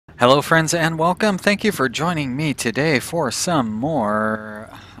Hello friends and welcome. Thank you for joining me today for some more,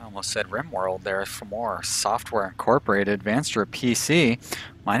 I almost said RimWorld there, for more Software Incorporated Vanstra PC.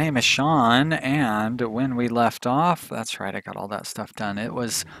 My name is Sean, and when we left off, that's right, I got all that stuff done. It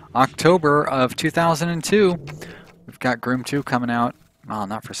was October of 2002. We've got Groom 2 coming out, well,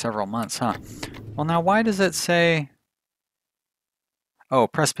 not for several months, huh? Well, now why does it say, oh,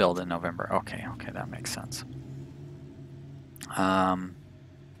 press build in November. Okay, that makes sense.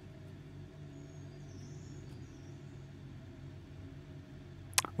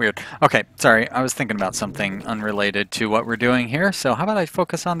 Weird. Okay, sorry. I was thinking about something unrelated to what we're doing here. So how about I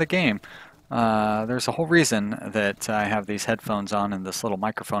focus on the game? There's a whole reason that I have these headphones on and this little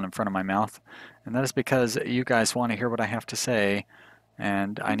microphone in front of my mouth. And that is because you guys want to hear what I have to say.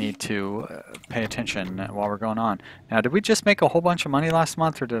 And I need to pay attention while we're going on. Now, did we just make a whole bunch of money last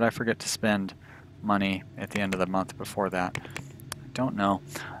month, or did I forget to spend money at the end of the month before that? I don't know.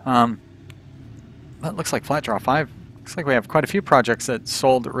 That looks like Flat Draw 5. Looks like we have quite a few projects that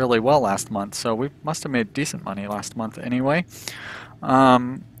sold really well last month, so we must have made decent money last month anyway.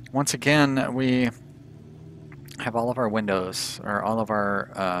 Once again, we have all of our windows, or all of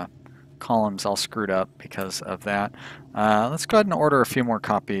our columns all screwed up because of that. Let's go ahead and order a few more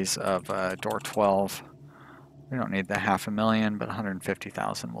copies of Door 12. We don't need the 500,000, but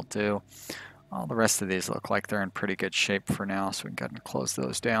 150,000 will do. All the rest of these look like they're in pretty good shape for now, so we can go ahead and close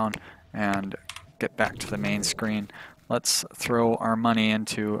those down and get back to the main screen. Let's throw our money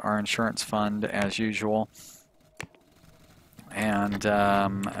into our insurance fund as usual, and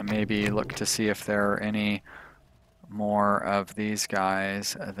maybe look to see if there are any more of these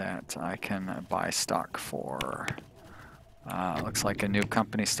guys that I can buy stock for. Looks like a new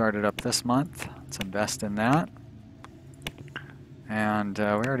company started up this month. Let's invest in that. And we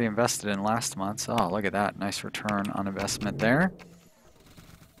already invested in last month, so look at that, nice return on investment there.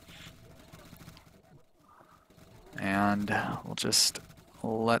 And we'll just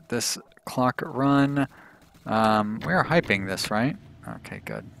let this clock run. We are hyping this, right? Okay,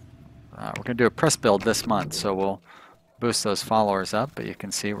 good. We're going to do a press build this month, so we'll boost those followers up, but you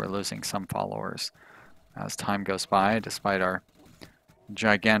can see we're losing some followers as time goes by, despite our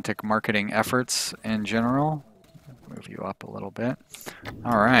gigantic marketing efforts in general. Move you up a little bit.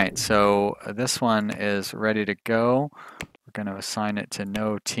 All right, so this one is ready to go. We're going to assign it to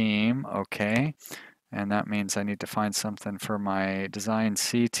no team, okay. And that means I need to find something for my Design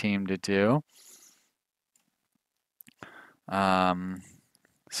C team to do. So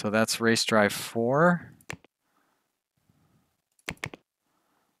that's Race Drive 4.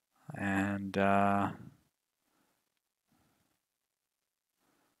 And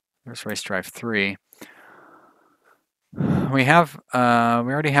there's Race Drive 3. We already have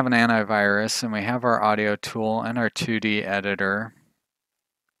an antivirus, and we have our audio tool and our 2D editor.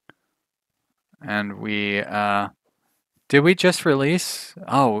 And did we just release?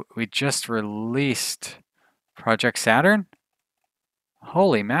 Oh, we just released Project Saturn?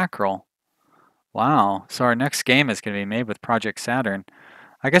 Holy mackerel. Wow. So our next game is going to be made with Project Saturn.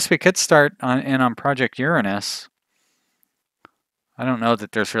 I guess we could start in on Project Uranus. I don't know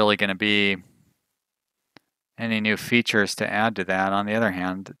that there's really going to be any new features to add to that. On the other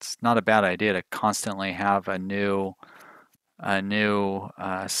hand, it's not a bad idea to constantly have a new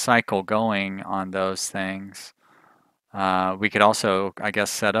cycle going on those things. We could also, I guess,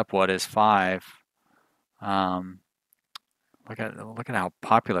 set up What Is 5. Look at how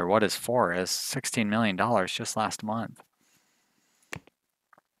popular What Is 4 is. $16 million just last month.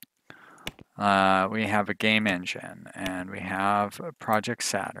 We have a game engine, and we have Project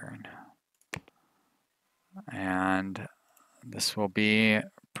Saturn. And this will be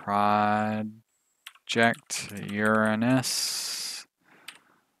Project Uranus.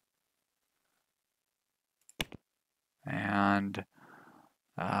 And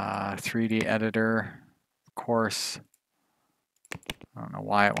 3D editor, of course. I don't know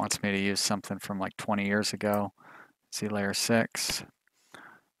why it wants me to use something from like 20 years ago. See layer 6.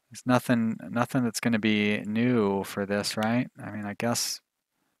 There's nothing that's going to be new for this, right? I mean, I guess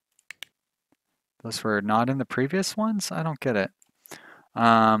those were not in the previous ones? I don't get it.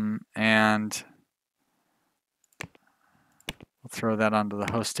 And we'll throw that onto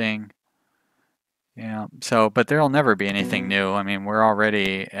the hosting. Yeah, so, but there'll never be anything new. I mean, we're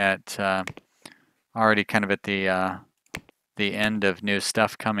already at, already kind of at the end of new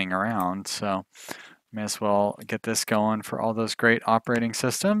stuff coming around, so may as well get this going for all those great operating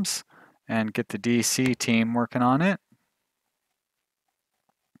systems and get the DC team working on it.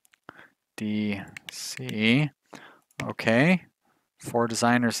 DC, okay. 4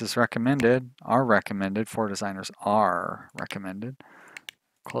 designers is recommended, are recommended. 4 designers are recommended.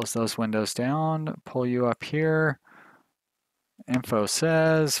 Close those windows down, pull you up here. Info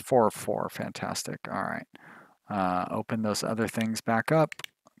says 404, fantastic. All right, open those other things back up,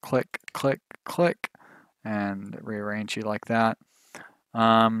 click, click, click, and rearrange you like that.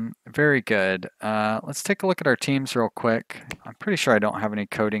 Very good. Let's take a look at our teams real quick. I'm pretty sure I don't have any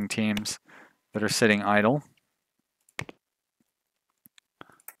coding teams that are sitting idle,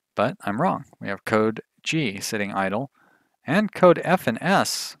 but I'm wrong. We have code G sitting idle, and code F and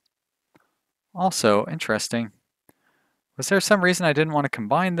S. Also interesting. Was there some reason I didn't want to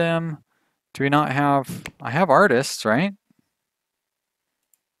combine them? Do we not have, I have artists, right?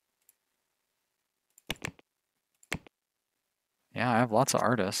 Yeah, I have lots of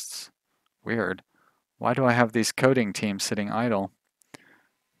artists. Weird. Why do I have these coding teams sitting idle?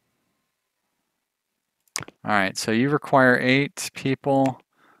 All right, so you require 8 people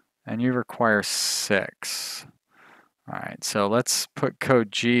and you require 6. All right, so let's put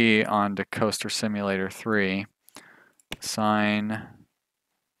code G onto Coaster Simulator 3. Assign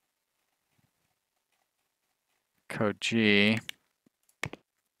code G.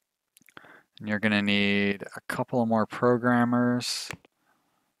 And you're going to need a couple more programmers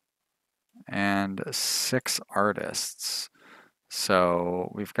and 6 artists.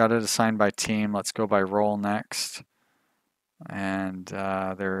 So we've got it assigned by team. Let's go by role next. And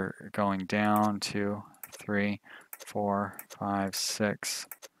they're going down to 3, 4, 5, 6,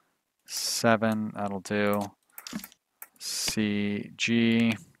 7. That'll do.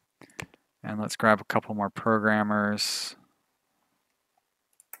 CG. And let's grab a couple more programmers.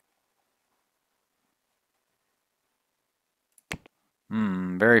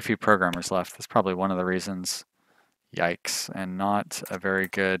 Very few programmers left. That's probably one of the reasons. Yikes. And not a very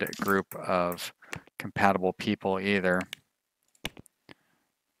good group of compatible people either.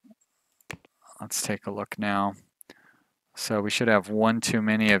 Let's take a look now. So we should have one too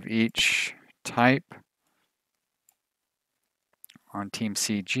many of each type on Team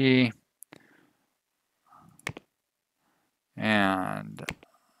CG. And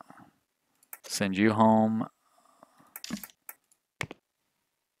send you home.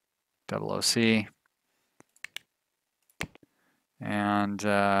 OOC. And,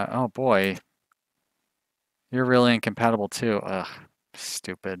 oh boy, you're really incompatible too. Ugh,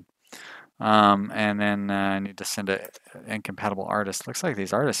 stupid. And then I need to send an incompatible artist. Looks like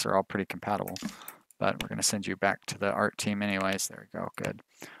these artists are all pretty compatible, but we're going to send you back to the art team anyways. There we go, good.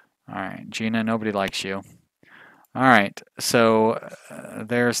 All right, Gina, nobody likes you. All right, so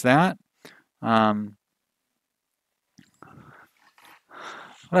there's that.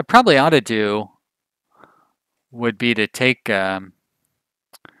 What I probably ought to do would be to take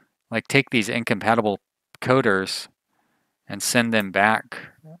take these incompatible coders and send them back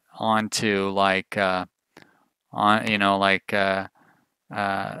onto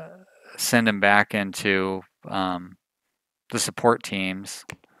send them back into the support teams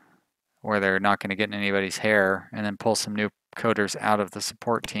where they're not going to get in anybody's hair, and then pull some new coders out of the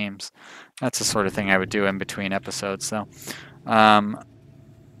support teams. That's the sort of thing I would do in between episodes. So,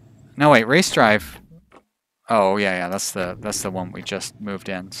 no wait, race drive. Oh yeah, that's the one we just moved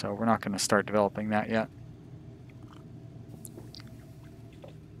in. So we're not going to start developing that yet.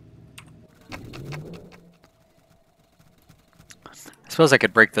 I suppose I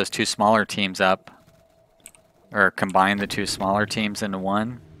could break those 2 smaller teams up, or combine the 2 smaller teams into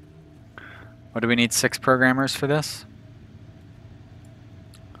one. What do we need 6 programmers for this?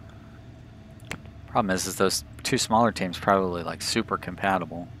 Problem is those 2 smaller teams probably like super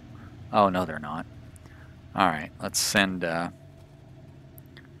compatible. Oh no, they're not. All right, let's send the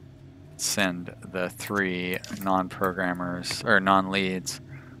 3 non-programmers or non-leads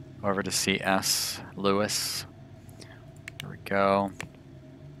over to CS Lewis. There we go.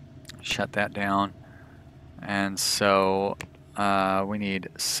 Shut that down. And so we need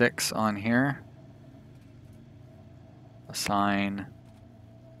 6 on here. Assign.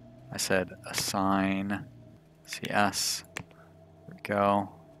 I said assign CS. There we go.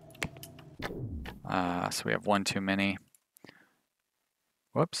 So we have 1 too many.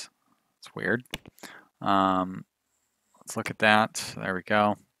 Whoops, that's weird. Let's look at that. There we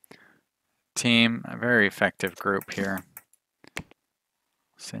go. Team, a very effective group here.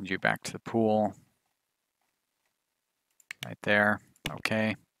 Send you back to the pool. Right there.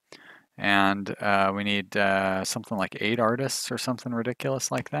 Okay. And we need something like 8 artists or something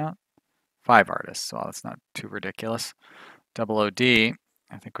ridiculous like that. 5 artists. Well, that's not too ridiculous. OOD.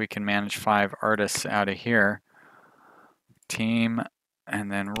 I think we can manage 5 artists out of here. Team, and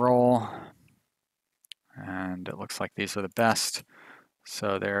then role. And it looks like these are the best.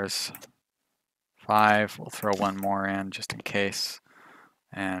 So there's 5. We'll throw 1 more in just in case.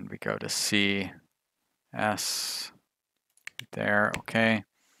 And we go to C, S, there, okay.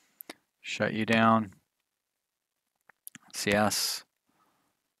 Shut you down. CS.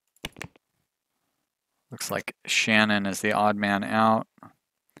 Looks like Shannon is the odd man out.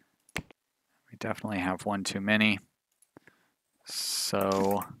 We definitely have one too many.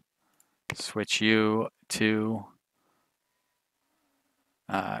 So switch you to,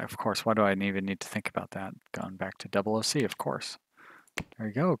 of course, why do I even need to think about that? Going back to OOC, of course. There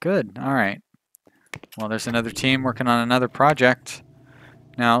we go, good, all right. Well, there's another team working on another project.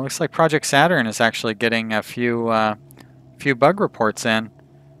 Now, it looks like Project Saturn is actually getting a few bug reports in.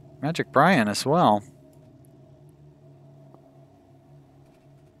 Magic Brian as well.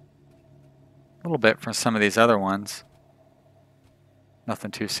 A little bit from some of these other ones.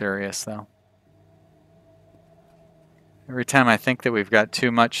 Nothing too serious, though. Every time I think that we've got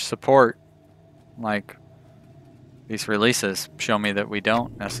too much support, like these releases show me that we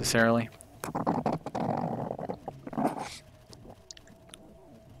don't necessarily.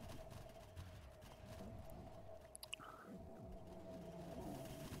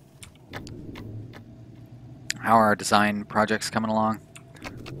 How are our design projects coming along?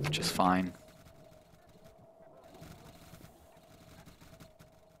 Which is fine.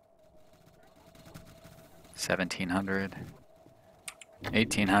 $1,700,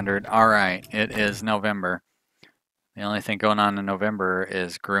 $1,800. All right, it is November. The only thing going on in November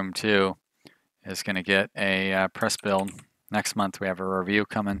is Groom 2 is going to get a press build. Next month we have a review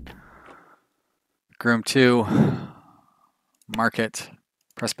coming. Groom 2, market,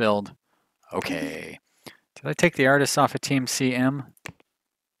 press build. Okay. Did I take the artists off of Team CM?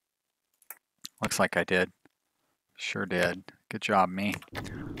 Looks like I did. Sure did. Good job, me.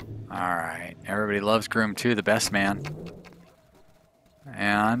 All right. Everybody loves Groom 2, the best man.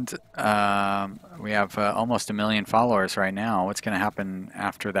 And we have almost 1 million followers right now. What's going to happen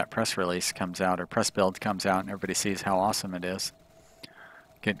after that press release comes out or press build comes out and everybody sees how awesome it is?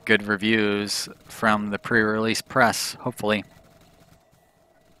 Get good reviews from the pre-release press, hopefully.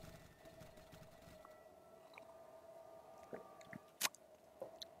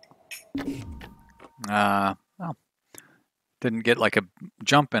 Well, didn't get like a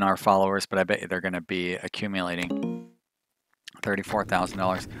jump in our followers, but I bet you they're going to be accumulating.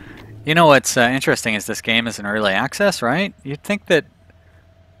 $34,000. You know what's interesting is this game is an early access, right? You'd think that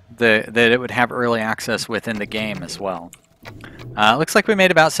it would have early access within the game as well. Looks like we made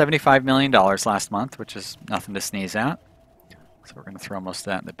about $75 million last month, which is nothing to sneeze at. So we're going to throw most of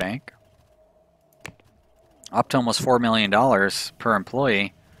that in the bank. Up to almost $4 million per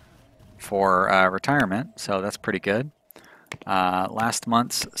employee for retirement, so that's pretty good. Last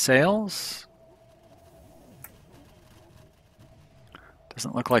month's sales.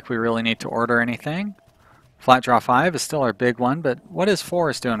 Doesn't look like we really need to order anything. Flat Draw 5 is still our big one, but What is 4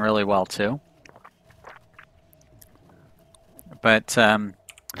 is doing really well too. But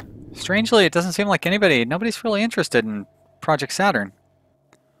strangely, it doesn't seem like nobody's really interested in Project Saturn.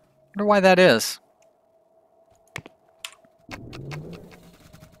 Wonder why that is.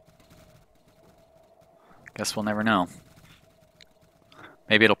 Guess we'll never know.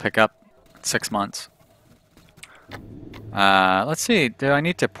 Maybe it'll pick up in 6 months. Let's see, do I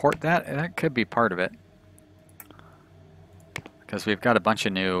need to port that? That could be part of it. Because we've got a bunch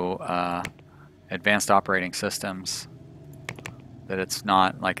of new advanced operating systems that it's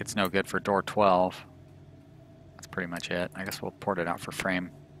not, like it's no good for door 12. That's pretty much it. I guess we'll port it out for frame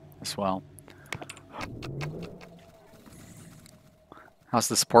as well. How's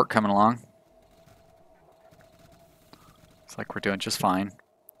the support coming along? Looks like we're doing just fine.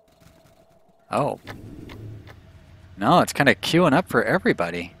 Oh. No, it's kind of queuing up for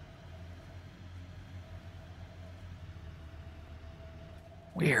everybody.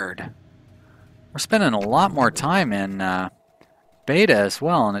 Weird. We're spending a lot more time in beta as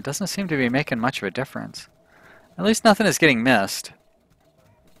well, and it doesn't seem to be making much of a difference. At least nothing is getting missed.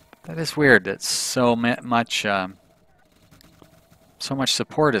 That is weird that so much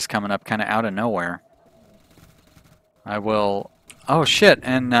support is coming up kind of out of nowhere. I will... Oh shit,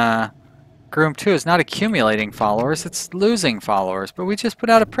 and Groom 2 is not accumulating followers, it's losing followers, but we just put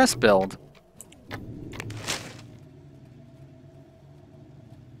out a press build.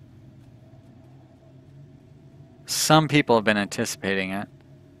 Some people have been anticipating it.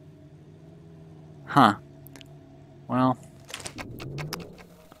 Huh. Well,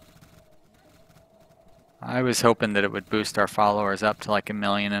 I was hoping that it would boost our followers up to like 1.5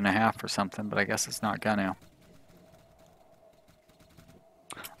 million or something, but I guess it's not gonna.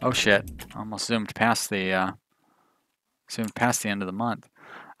 Oh shit! Almost zoomed past the end of the month.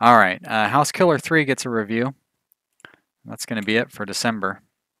 All right, House Killer 3 gets a review. That's going to be it for December.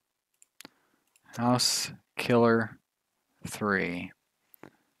 House Killer 3.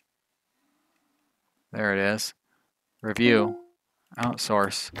 There it is. Review.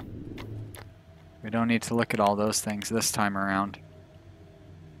 Outsource. We don't need to look at all those things this time around.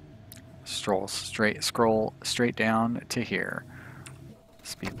 Scroll straight down to here.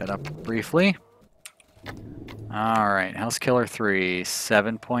 Speed that up briefly. Alright, House Killer 3,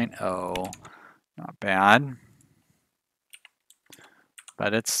 7.0. Not bad.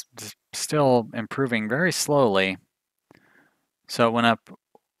 But it's still improving very slowly. So it went up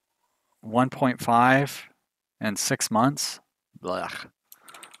 1.5 in 6 months. Blech.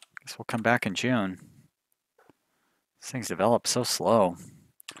 Guess we'll come back in June. These things develop so slow.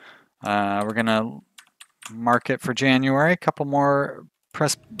 We're gonna mark it for January. A couple more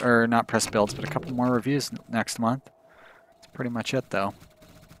not press builds, but a couple more reviews next month. That's pretty much it, though.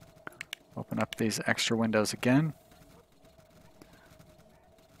 Open up these extra windows again.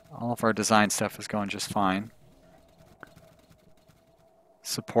 All of our design stuff is going just fine.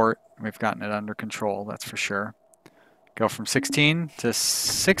 Support, we've gotten it under control, that's for sure. Go from 16 to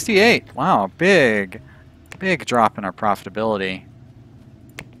 68. Wow, big drop in our profitability.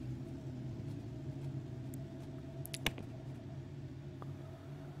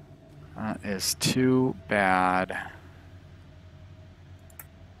 That is too bad.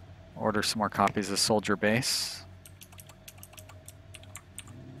 Order some more copies of Soldier Base.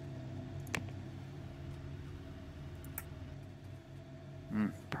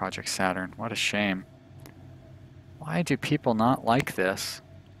 Project Saturn, what a shame. Why do people not like this?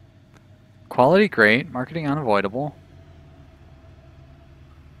 Quality great, marketing unavoidable.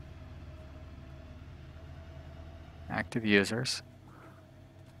 Active users.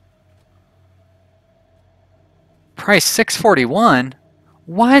 Price $641?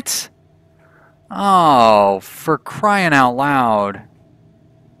 What? Oh, for crying out loud.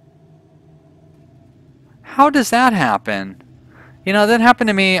 How does that happen? You know, that happened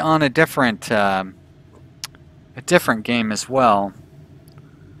to me on a different game as well.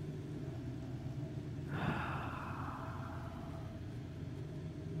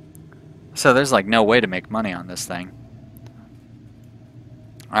 So there's like no way to make money on this thing.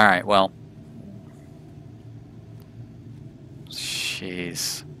 Alright, well.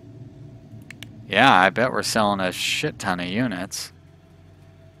 Jeez. Yeah, I bet we're selling a shit ton of units.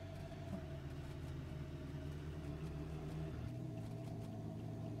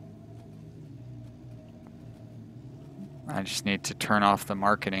 I just need to turn off the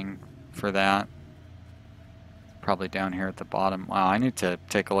marketing for that. Probably down here at the bottom. Wow, I need to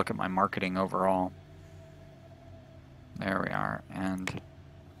take a look at my marketing overall. There we are. And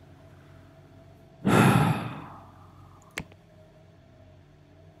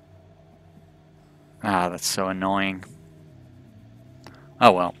that's so annoying.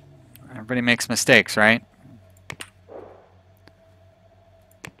 Oh well. Everybody makes mistakes, right?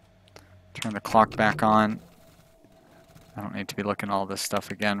 Turn the clock back on. I don't need to be looking at all this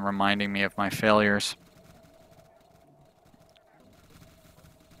stuff again, reminding me of my failures.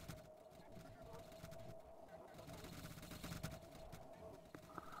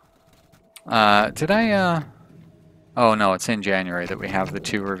 Did I, oh no, it's in January that we have the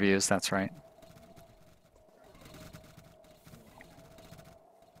 2 reviews, that's right.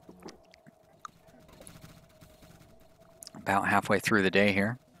 About halfway through the day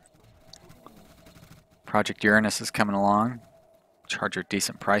here. Project Uranus is coming along. Charge a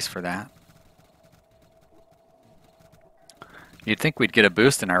decent price for that. You'd think we'd get a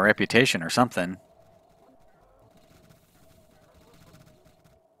boost in our reputation or something.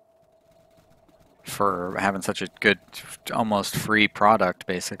 For having such a good, almost free product,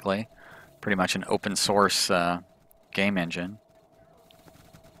 basically. Pretty much an open source game engine.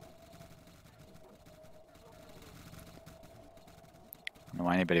 I don't know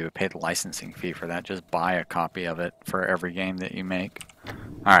why anybody would pay the licensing fee for that. Just buy a copy of it for every game that you make.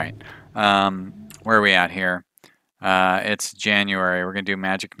 Alright, where are we at here? It's January. We're going to do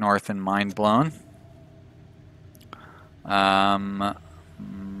Magic North and Mind Blown.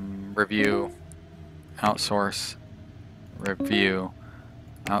 Review, outsource, review,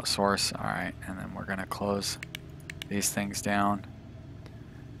 outsource. Alright, and then we're going to close these things down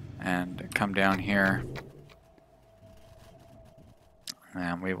and come down here.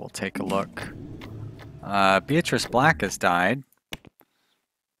 And we will take a look. Beatrice Black has died.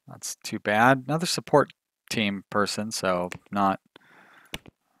 That's too bad. Another support team person, so not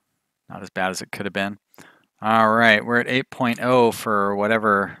as bad as it could have been. All right, we're at 8.0 for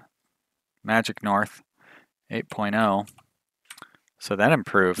whatever Magic North. 8.0. So that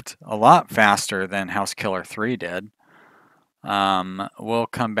improved a lot faster than House Killer 3 did. We'll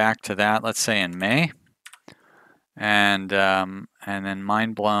come back to that, let's say in May. And then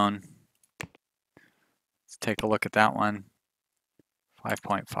mind blown. Let's take a look at that one.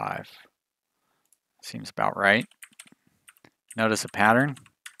 5.5. Seems about right. Notice a pattern.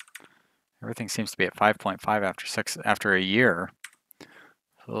 Everything seems to be at 5.5 after a year.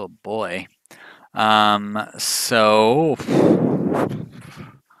 Oh boy. So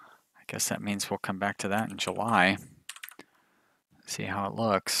I guess that means we'll come back to that in July. See how it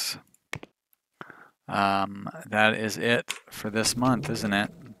looks. That is it for this month, isn't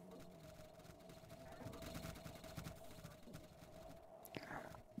it?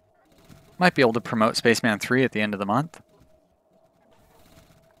 Might be able to promote Spaceman 3 at the end of the month.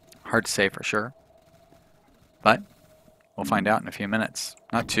 Hard to say for sure, but we'll find out in a few minutes.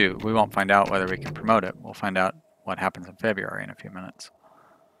 We won't find out whether we can promote it. We'll find out what happens in February in a few minutes.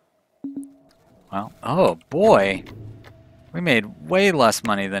 Well, oh boy, we made way less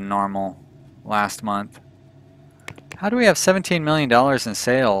money than normal last month. How do we have $17 million in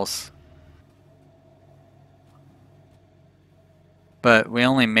sales, but we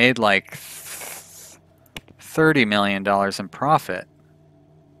only made like $30 million in profit?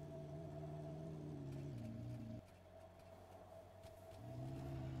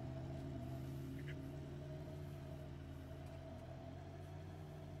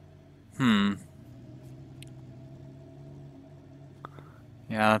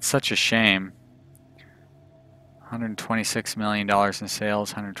 Yeah, that's such a shame. $126 million in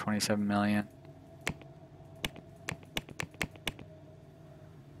sales, $127 million.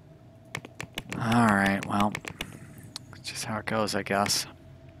 All right, well, it's just how it goes, I guess.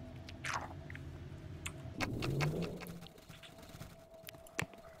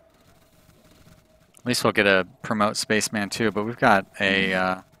 At least we'll get to promote Spaceman 2, but we've got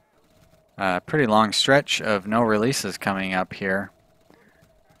a pretty long stretch of no releases coming up here,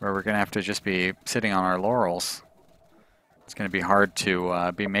 where we're going to have to just be sitting on our laurels. It's going to be hard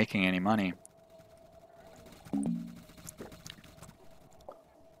to be making any money.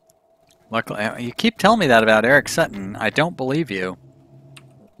 Luckily, you keep telling me that about Eric Sutton. I don't believe you.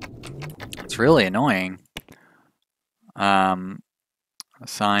 It's really annoying. Assign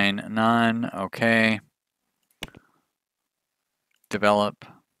none. Okay. Develop.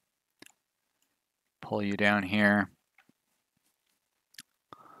 Pull you down here.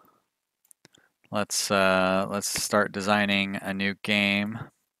 Let's start designing a new game.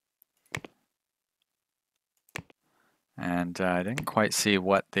 And I didn't quite see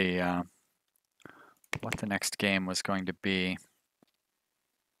what the next game was going to be.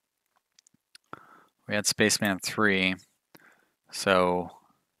 We had Spaceman 3, so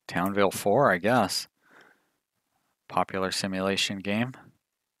Townville 4, I guess. Popular simulation game.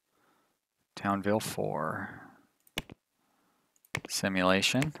 Townville 4.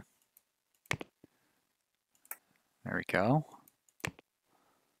 Simulation. There we go.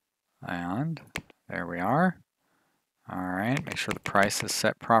 And there we are. All right, make sure the price is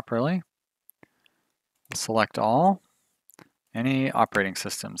set properly. We'll select all. Any operating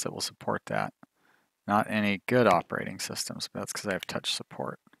systems that will support that. Not any good operating systems, but that's because I have touch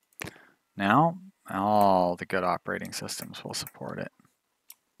support. Now, all the good operating systems will support it.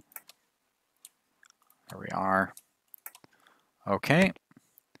 There we are. Okay.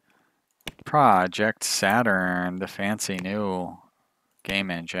 Project Saturn, the fancy new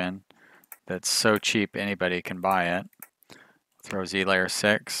game engine that's so cheap anybody can buy it. Throw Z-Layer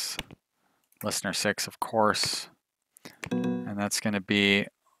 6, Listener 6, of course. And that's going to be,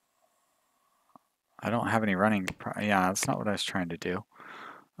 I don't have any running, yeah, that's not what I was trying to do.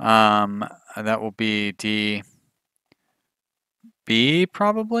 That will be DB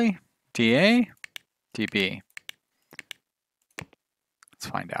probably? DA? DB. Let's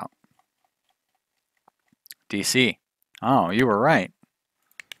find out. DC. Oh, you were right.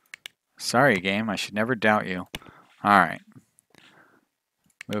 Sorry, game. I should never doubt you. All right.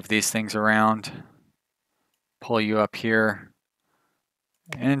 Move these things around. Pull you up here.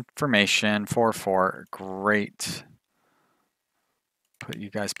 Information 4.4. Great. Put you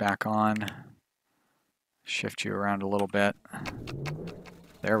guys back on. Shift you around a little bit.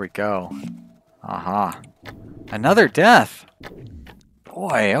 There we go. Aha. Another death.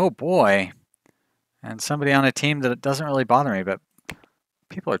 Boy, oh boy. And somebody on a team that doesn't really bother me, but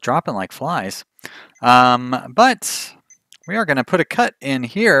people are dropping like flies. But we are going to put a cut in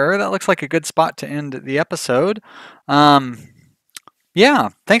here. That looks like a good spot to end the episode. Yeah,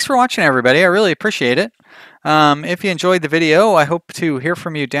 thanks for watching, everybody. I really appreciate it. If you enjoyed the video, I hope to hear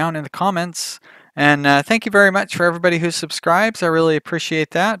from you down in the comments. And thank you very much for everybody who subscribes. I really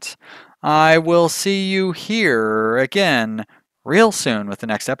appreciate that. I will see you here again real soon with the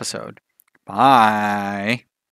next episode. Bye.